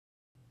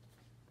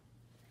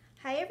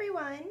Hi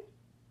everyone,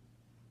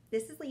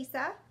 this is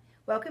Lisa.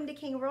 Welcome to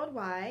King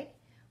Worldwide.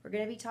 We're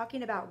going to be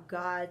talking about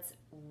God's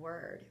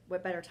Word.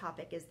 What better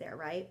topic is there,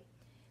 right?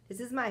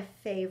 This is my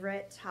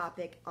favorite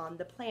topic on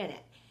the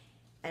planet.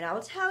 And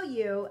I'll tell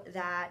you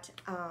that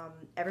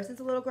ever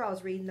since a little girl I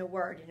was reading the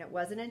Word, and it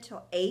wasn't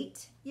until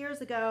 8 years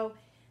ago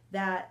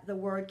that the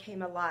Word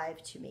came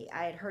alive to me.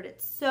 I had heard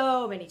it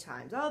so many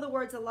times. Oh, the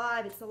Word's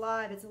alive, it's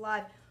alive, it's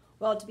alive.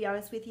 Well, to be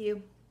honest with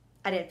you,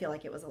 I didn't feel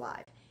like it was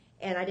alive.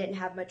 And I didn't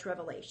have much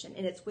revelation.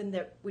 And it's when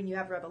you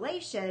have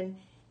revelation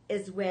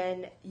is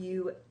when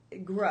you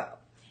grow.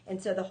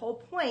 And so the whole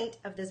point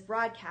of this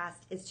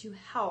broadcast is to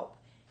help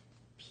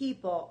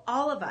people,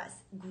 all of us,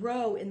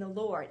 grow in the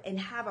Lord and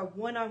have a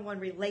one-on-one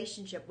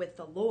relationship with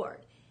the Lord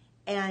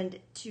and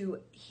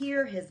to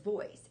hear his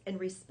voice and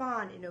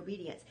respond in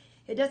obedience.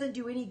 It doesn't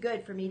do any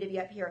good for me to be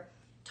up here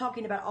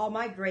talking about all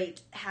my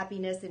great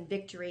happiness and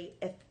victory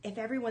if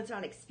everyone's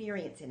not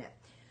experiencing it.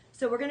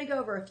 So we're going to go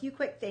over a few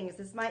quick things.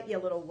 This might be a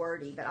little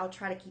wordy, but I'll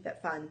try to keep it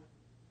fun.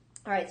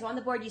 All right, so on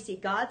the board you see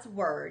God's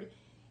Word,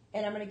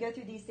 and I'm going to go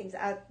through these things.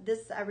 I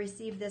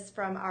received this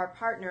from our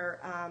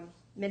partner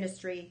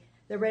ministry,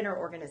 the Renner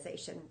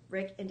organization,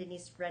 Rick and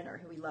Denise Renner,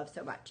 who we love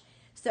so much.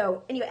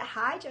 So anyway,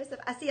 hi Joseph.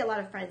 I see a lot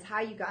of friends.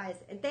 Hi you guys,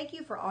 and thank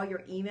you for all your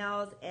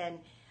emails, and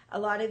a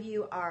lot of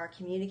you are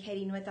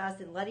communicating with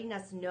us and letting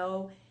us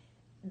know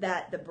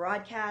that the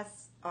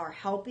broadcasts are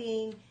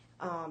helping.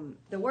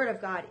 The Word of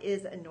God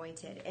is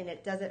anointed, and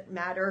it doesn't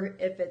matter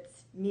if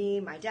it's me,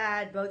 my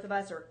dad, both of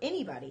us, or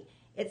anybody.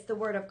 It's the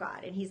Word of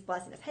God, and he's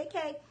blessing us. Hey,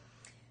 Kay.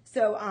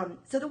 So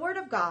the Word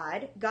of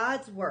God,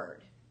 God's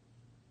Word,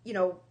 you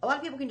know, a lot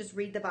of people can just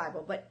read the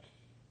Bible, but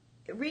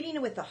reading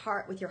it with the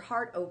heart, with your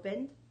heart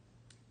open,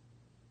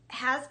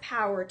 has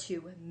power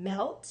to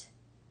melt,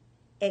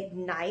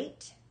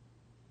 ignite,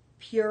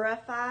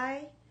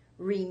 purify,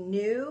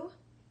 renew,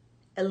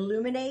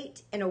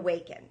 illuminate, and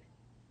awaken.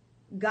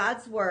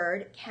 God's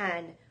Word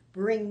can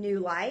bring new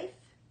life,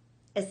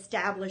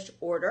 establish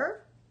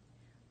order,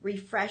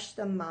 refresh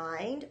the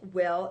mind,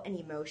 will, and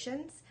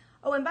emotions.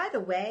 Oh, and by the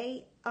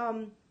way,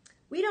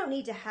 we don't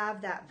need to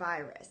have that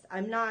virus.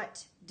 I'm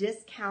not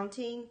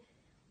discounting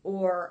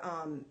or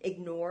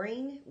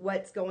ignoring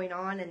what's going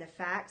on and the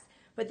facts,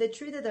 but the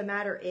truth of the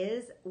matter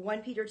is,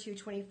 1 Peter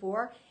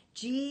 2:24,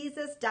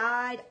 Jesus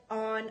died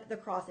on the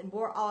cross and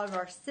bore all of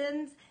our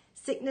sins,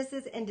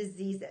 sicknesses, and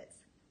diseases.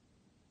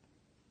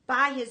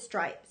 By his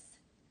stripes,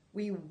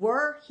 we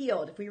were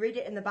healed. If we read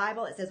it in the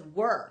Bible, it says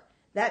were.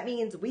 That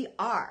means we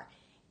are.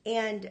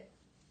 And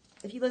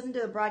if you listen to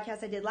the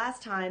broadcast I did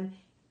last time,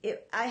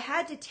 I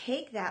had to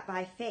take that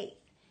by faith.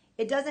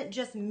 It doesn't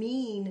just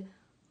mean,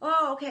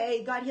 oh,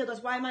 okay, God healed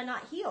us. Why am I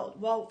not healed?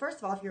 Well, first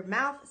of all, if your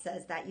mouth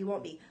says that, you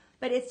won't be.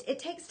 But it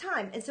takes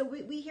time. And so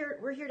we're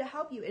here to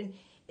help you.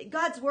 And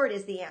God's Word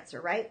is the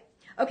answer, right?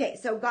 Okay,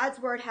 so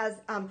God's Word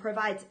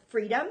provides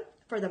freedom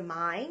for the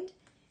mind,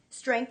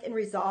 strength and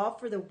resolve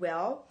for the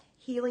will,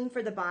 healing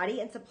for the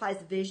body, and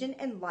supplies vision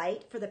and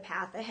light for the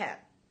path ahead.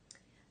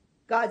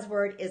 God's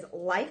Word is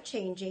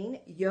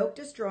life-changing,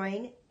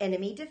 yoke-destroying,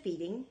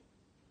 enemy-defeating.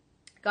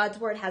 God's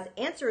Word has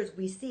answers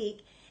we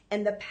seek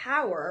and the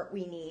power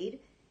we need.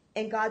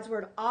 And God's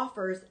Word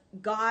offers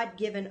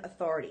God-given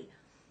authority.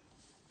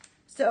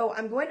 So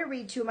I'm going to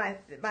read two of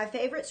my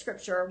favorite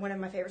scripture, one of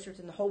my favorite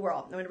scriptures in the whole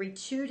world. I'm going to read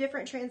two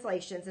different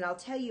translations, and I'll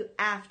tell you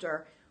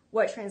after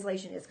what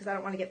translation is because I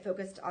don't want to get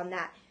focused on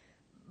that.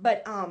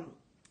 But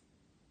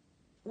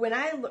when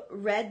I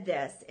read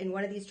this in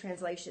one of these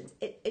translations,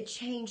 it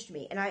changed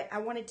me. And I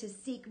wanted to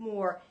seek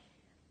more.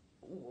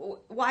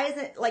 Why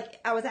isn't, like,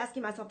 I was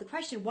asking myself the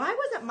question, why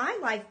wasn't my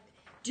life,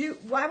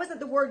 why wasn't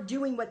the Word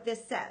doing what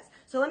this says?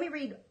 So let me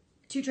read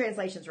two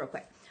translations real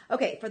quick.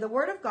 Okay, for the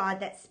Word of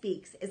God that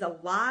speaks is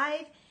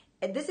alive.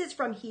 And this is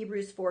from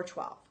Hebrews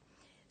 4:12.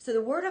 So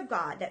the Word of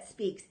God that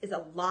speaks is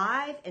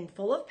alive and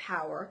full of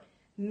power,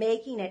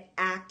 making it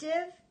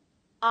active,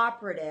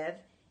 operative,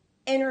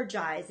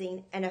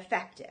 energizing, and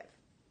effective.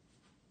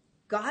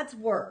 God's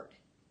Word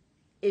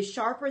is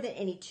sharper than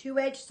any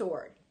two-edged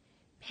sword,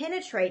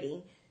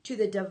 penetrating to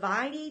the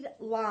dividing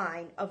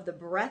line of the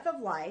breath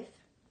of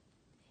life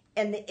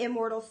and the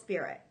immortal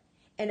spirit,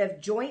 and of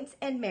joints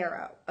and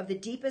marrow, of the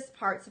deepest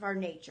parts of our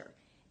nature,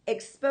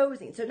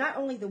 exposing. So not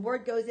only the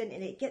Word goes in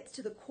and it gets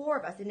to the core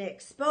of us and it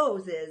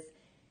exposes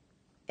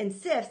and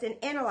sifts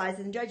and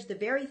analyzes and judges the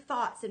very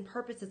thoughts and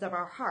purposes of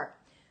our heart.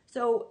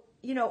 So,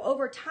 you know,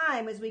 over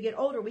time, as we get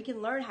older, we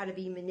can learn how to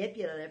be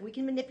manipulative. We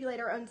can manipulate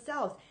our own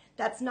selves.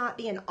 That's not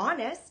being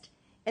honest,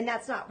 and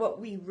that's not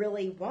what we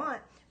really want,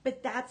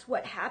 but that's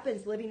what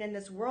happens living in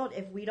this world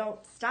if we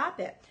don't stop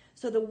it.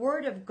 So the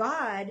Word of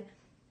God,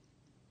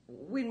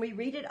 when we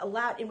read it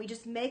aloud and we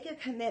just make a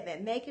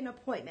commitment, make an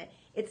appointment,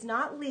 it's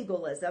not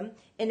legalism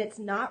and it's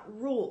not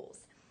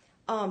rules.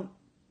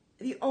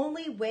 The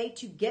only way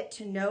to get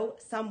to know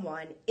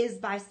someone is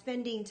by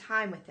spending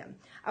time with them.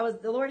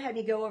 The Lord had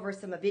me go over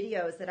some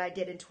videos that I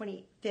did in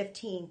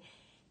 2015,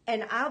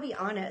 and I'll be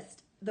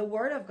honest, the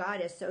Word of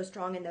God is so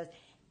strong in those.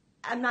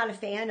 I'm not a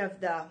fan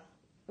of the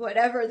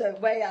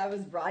way I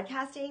was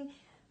broadcasting,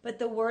 But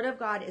the Word of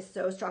God is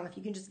so strong. If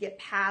you can just get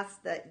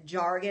past the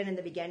jargon in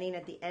the beginning,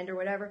 at the end, or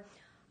whatever.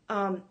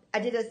 I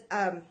did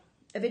a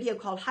video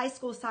called High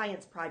School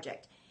Science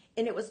Project,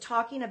 and it was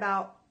talking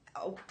about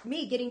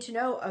me getting to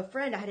know a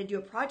friend I had to do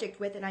a project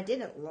with, and I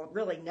didn't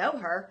really know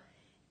her,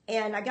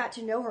 and I got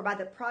to know her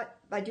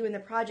by doing the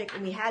project,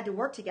 and we had to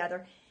work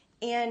together.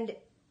 And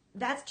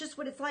that's just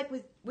what it's like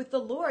with the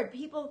Lord.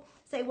 People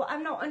say, well,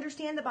 I don't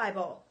understand the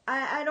Bible.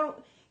 I don't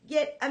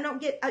get,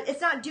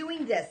 it's not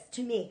doing this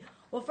to me.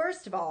 Well,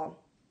 first of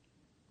all,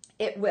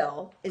 it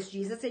will. Is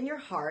Jesus in your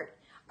heart?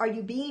 Are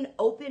you being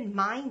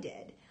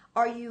open-minded?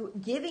 Are you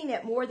giving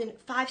it more than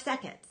 5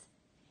 seconds?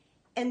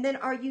 And then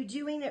are you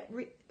doing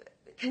it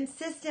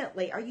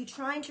consistently? Are you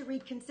trying to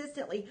read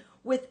consistently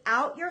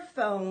without your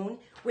phone,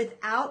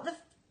 without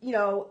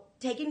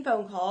taking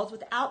phone calls,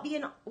 without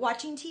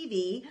watching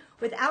TV,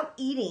 without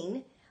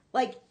eating?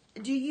 Like,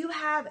 and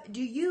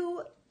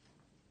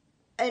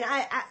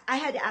I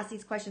had to ask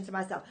these questions to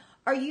myself.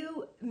 Are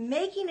you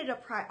making it a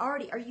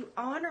priority? Are you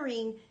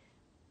honoring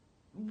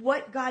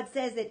what God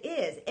says it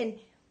is? And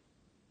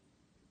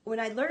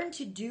when I learned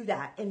to do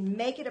that and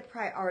make it a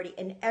priority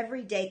and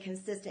everyday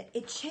consistent,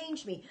 it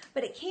changed me.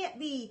 But it can't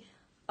be,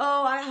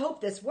 oh, I hope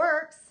this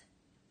works.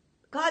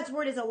 God's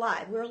word is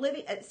alive. We're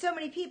living, so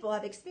many people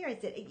have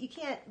experienced it. You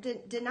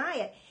can't deny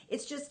it.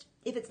 It's just,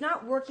 if it's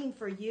not working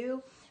for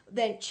you,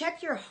 then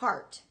check your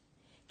heart.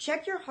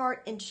 Check your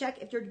heart and check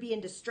if you're being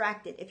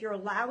distracted, if you're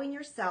allowing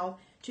yourself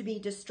to be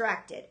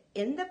distracted.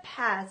 In the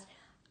past,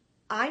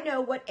 I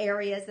know what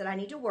areas that I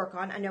need to work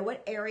on. I know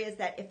what areas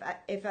that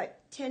if I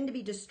tend to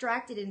be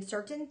distracted in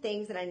certain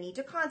things that I need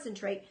to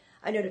concentrate,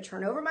 I know to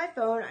turn over my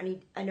phone.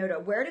 I know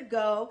where to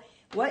go.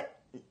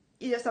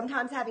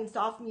 Sometimes having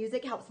soft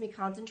music helps me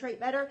concentrate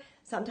better.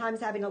 Sometimes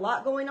having a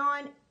lot going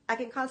on, I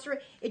can concentrate.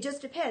 It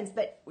just depends.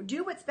 But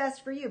do what's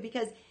best for you,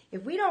 because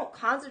if we don't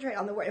concentrate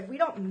on the word, if we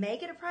don't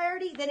make it a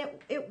priority, then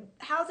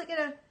how's it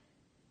gonna?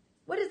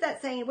 What is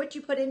that saying? What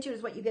you put into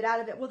is what you get out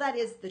of it. Well, that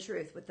is the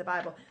truth with the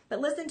Bible. But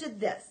listen to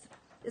this.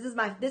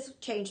 This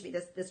changed me,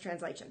 this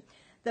translation.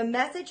 The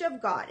message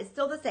of God is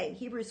still the same,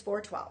 Hebrews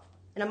 4:12.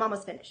 And I'm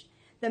almost finished.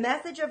 The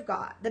message of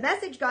God, the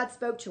message God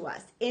spoke to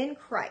us in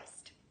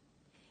Christ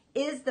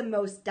is the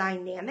most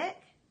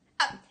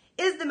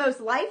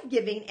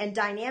life-giving and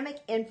dynamic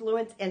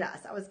influence in us.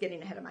 I was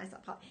getting ahead of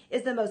myself.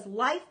 Is the most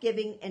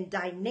life-giving and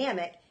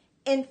dynamic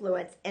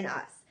influence in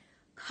us.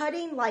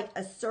 Cutting like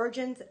a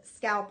surgeon's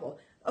scalpel.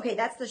 Okay,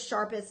 that's the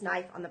sharpest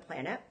knife on the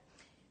planet.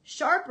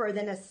 Sharper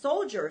than a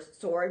soldier's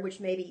sword, which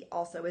maybe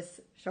also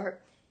is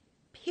sharp,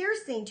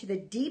 piercing to the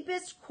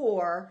deepest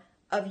core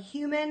of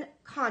human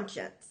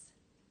conscience.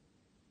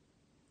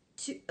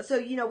 So,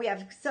 we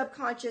have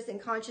subconscious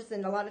and conscious,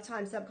 and a lot of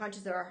times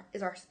subconscious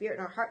is our spirit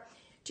and our heart.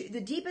 To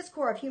the deepest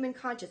core of human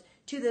conscience,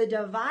 to the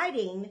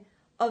dividing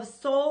of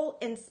soul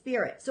and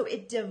spirit. So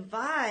it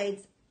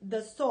divides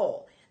the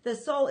soul. The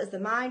soul is the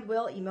mind,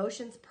 will,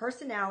 emotions,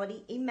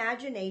 personality,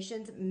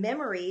 imaginations,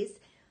 memories,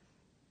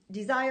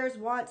 desires,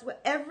 wants,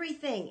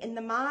 everything in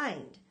the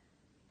mind.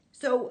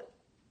 So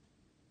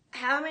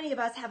how many of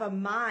us have a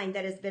mind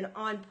that has been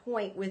on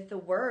point with the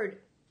word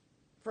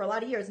for a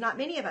lot of years? Not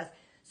many of us.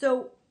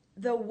 So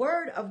the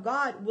word of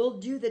God will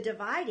do the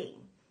dividing.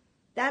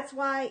 That's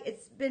why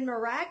it's been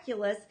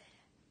miraculous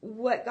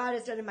what God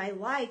has done in my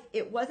life.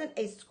 It wasn't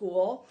a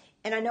school,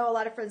 and I know a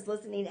lot of friends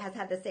listening has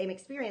had the same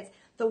experience.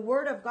 The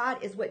word of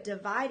God is what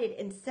divided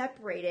and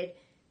separated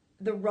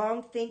the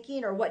wrong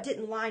thinking or what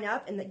didn't line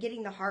up and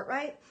getting the heart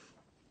right.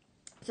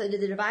 So the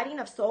dividing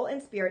of soul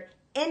and spirit,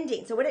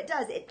 ending. So what it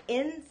does, it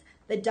ends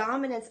the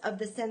dominance of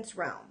the sense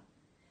realm.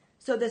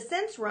 So the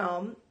sense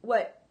realm,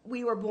 what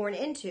we were born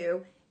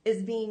into,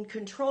 is being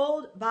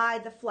controlled by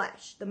the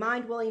flesh, the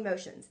mind, will,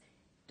 emotions.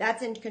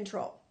 That's in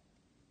control.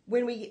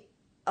 When we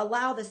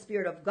allow the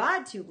Spirit of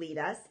God to lead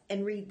us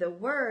and read the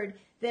Word,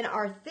 then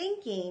our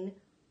thinking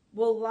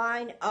will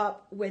line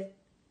up with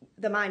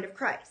the mind of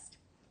Christ.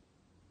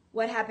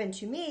 What happened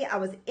to me, I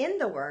was in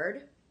the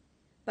Word,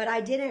 but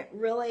I didn't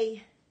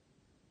really,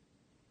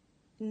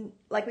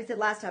 like we said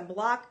last time,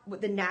 block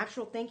with the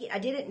natural thinking. I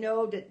didn't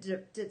know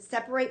to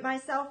separate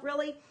myself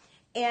really.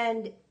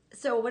 And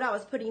so what I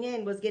was putting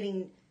in was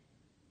getting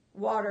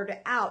watered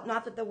out.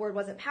 Not that the Word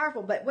wasn't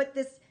powerful, but what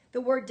the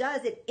Word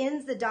does, it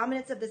ends the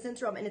dominance of the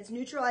sense realm and its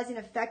neutralizing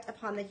effect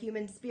upon the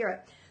human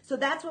spirit. So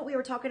that's what we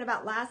were talking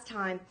about last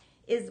time,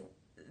 is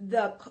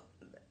the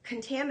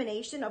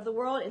contamination of the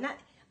world. And that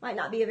might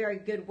not be a very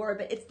good word,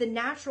 but it's the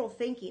natural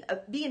thinking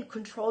of being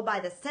controlled by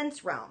the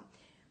sense realm.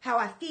 How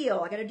I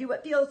feel, I got to do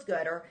what feels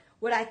good, or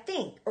what I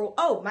think, or,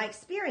 oh, my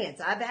experience.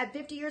 I've had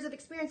 50 years of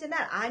experience in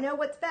that. I know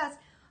what's best.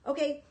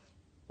 Okay,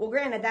 well,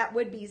 granted, that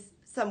would be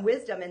some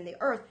wisdom in the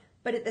earth,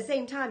 but at the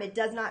same time, it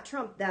does not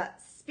trump the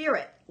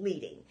Spirit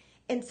leading.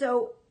 And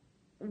so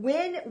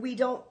when we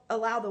don't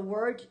allow the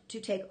Word to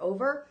take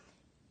over,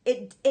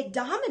 it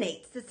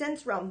dominates the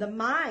sense realm. The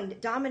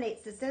mind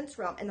dominates the sense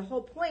realm. And the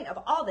whole point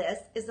of all this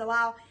is to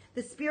allow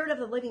the Spirit of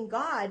the living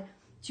God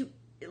to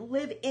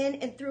live in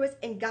and through us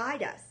and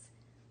guide us.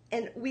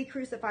 And we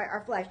crucify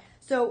our flesh.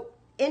 So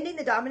ending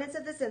the dominance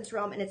of the sense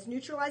realm and its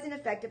neutralizing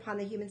effect upon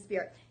the human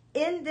spirit.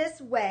 In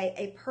this way,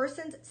 a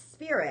person's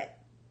spirit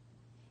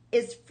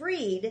is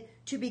freed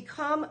to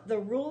become the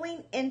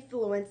ruling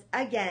influence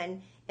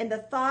again in the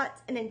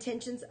thoughts and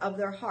intentions of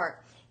their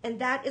heart. And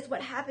that is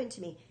what happened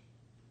to me.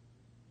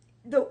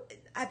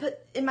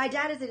 And my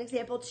dad is an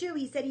example too.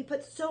 He said he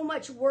put so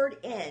much word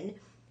in,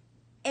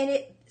 and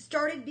it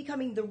started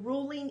becoming the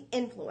ruling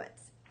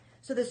influence.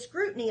 So the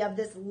scrutiny of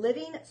this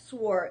living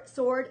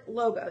sword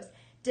logos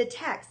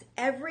detects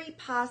every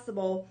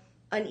possible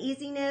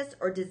uneasiness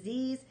or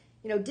disease.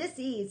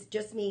 Disease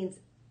just means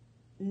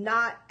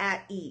not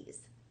at ease.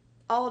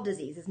 All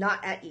disease is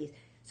not at ease.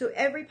 So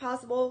every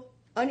possible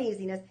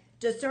uneasiness,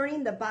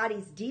 discerning the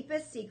body's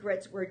deepest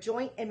secrets where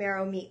joint and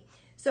marrow meet.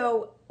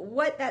 So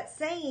what that's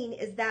saying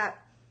is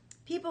that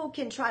people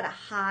can try to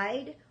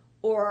hide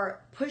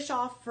or push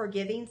off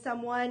forgiving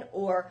someone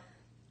or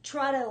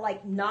try to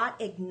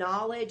not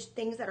acknowledge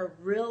things that are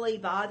really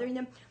bothering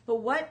them.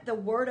 But what the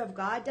Word of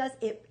God does,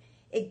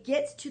 it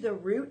gets to the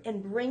root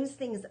and brings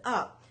things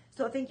up.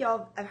 So I think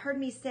y'all have heard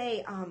me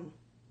say,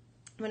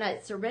 when I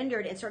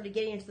surrendered and started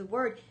getting into the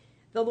Word,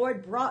 the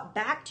Lord brought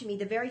back to me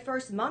the very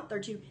first month or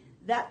two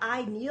that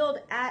I kneeled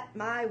at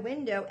my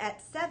window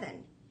at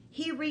 7.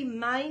 He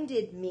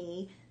reminded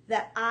me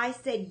that I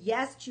said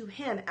yes to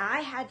Him.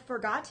 I had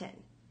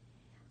forgotten.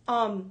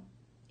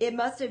 It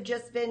must have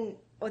just been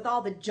with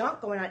all the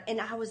junk going on,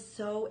 and I was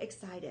so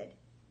excited.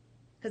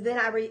 Because then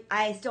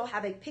I still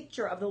have a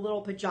picture of the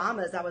little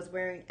pajamas I was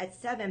wearing at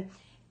 7,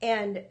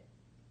 and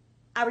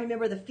I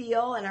remember the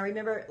feel, and I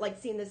remember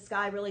seeing the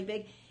sky really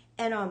big,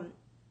 and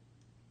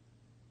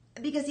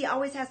because He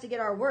always has to get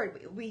our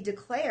word. We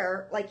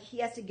declare, He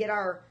has to get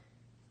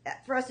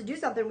for us to do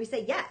something, we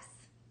say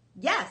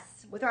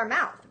yes, with our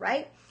mouth,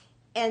 right?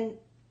 And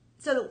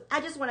so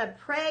I just want to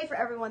pray for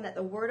everyone that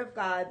the Word of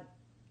God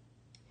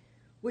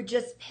would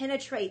just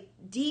penetrate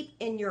deep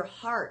in your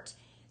heart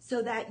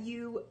so that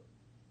you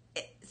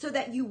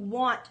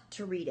want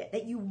to read it,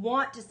 that you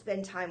want to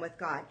spend time with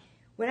God.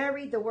 When I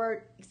read the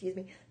Word, excuse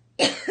me,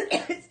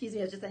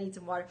 I need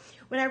some water.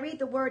 When I read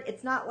the Word,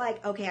 it's not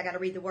okay, I got to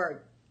read the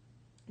Word.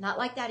 Not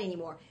like that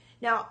anymore.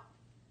 Now,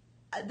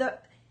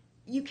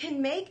 you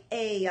can make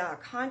a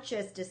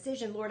conscious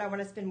decision, Lord, I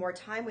want to spend more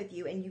time with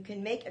you, and you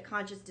can make a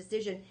conscious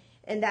decision,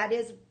 and that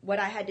is what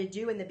I had to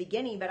do in the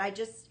beginning, but I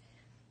just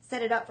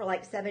set it up for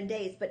 7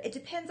 days. But it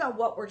depends on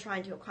what we're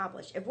trying to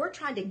accomplish. If we're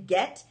trying to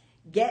get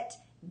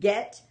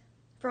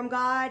from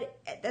God,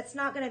 that's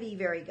not going to be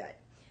very good.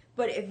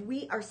 But if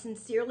we are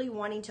sincerely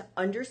wanting to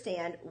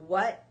understand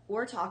what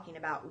we're talking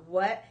about,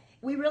 what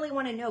we really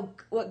want to know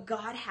what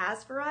God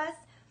has for us,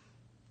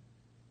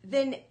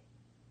 then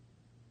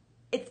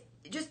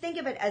just think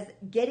of it as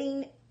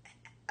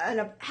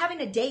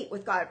having a date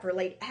with God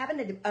having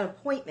an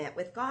appointment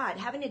with God,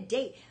 having a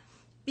date,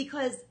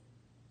 because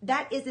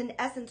that is in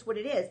essence what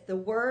it is. The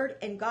Word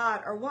and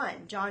God are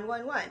one. John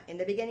 1:1. In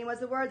the beginning was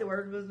the Word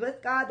was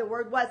with God, the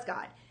Word was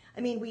God.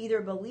 I mean, we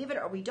either believe it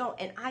or we don't.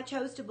 And I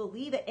chose to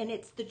believe it, and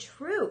it's the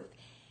truth.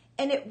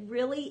 And it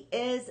really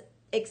is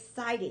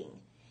exciting.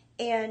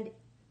 And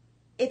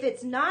if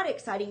it's not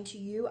exciting to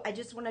you, I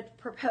just want to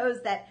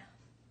propose that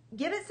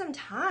give it some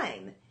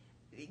time.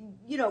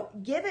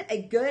 Give it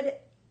a good,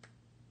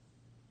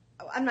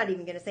 I'm not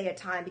even going to say a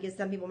time because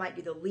some people might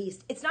do the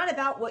least. It's not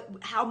about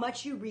how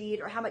much you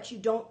read or how much you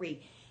don't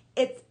read.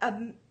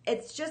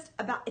 It's just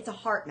about, it's a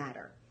heart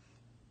matter.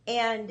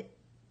 And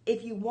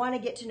if you want to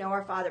get to know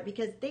our Father,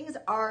 because things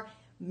are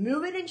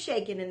moving and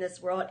shaking in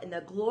this world and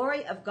the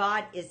glory of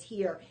God is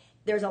here.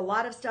 There's a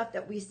lot of stuff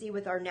that we see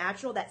with our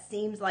natural that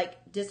seems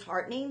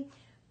disheartening,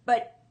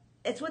 but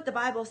it's what the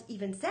Bible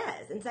even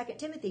says in 2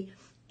 Timothy.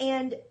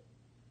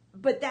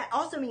 But that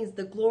also means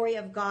the glory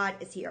of God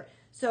is here.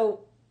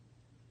 So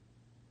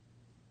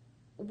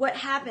what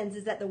happens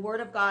is that the Word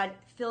of God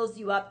fills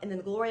you up and then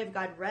the glory of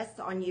God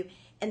rests on you.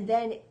 And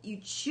then you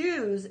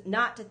choose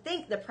not to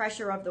think the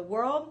pressure of the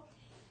world.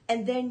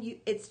 And then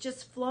it's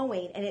just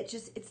flowing. And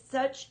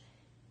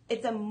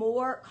it's a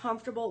more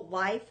comfortable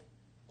life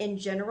in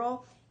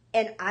general.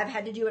 And I've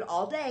had to do it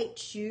all day.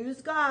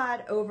 Choose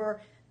God over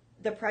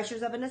the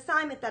pressures of an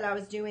assignment that I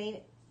was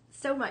doing.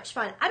 So much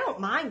fun. I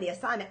don't mind the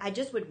assignment. I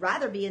just would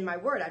rather be in my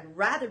Word. I'd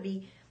rather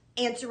be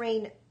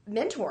answering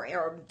mentoring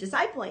or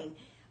discipling.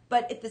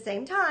 But at the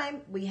same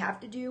time, we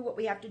have to do what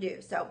we have to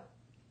do. So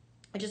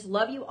I just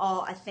love you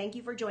all. I thank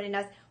you for joining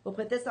us. We'll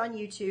put this on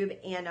YouTube,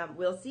 and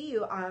we'll see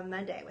you on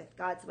Monday with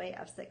God's Way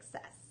of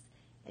Success.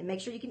 And make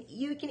sure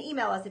you can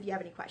email us if you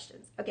have any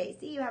questions. Okay,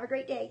 see you. Have a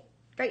great day.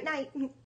 Great night.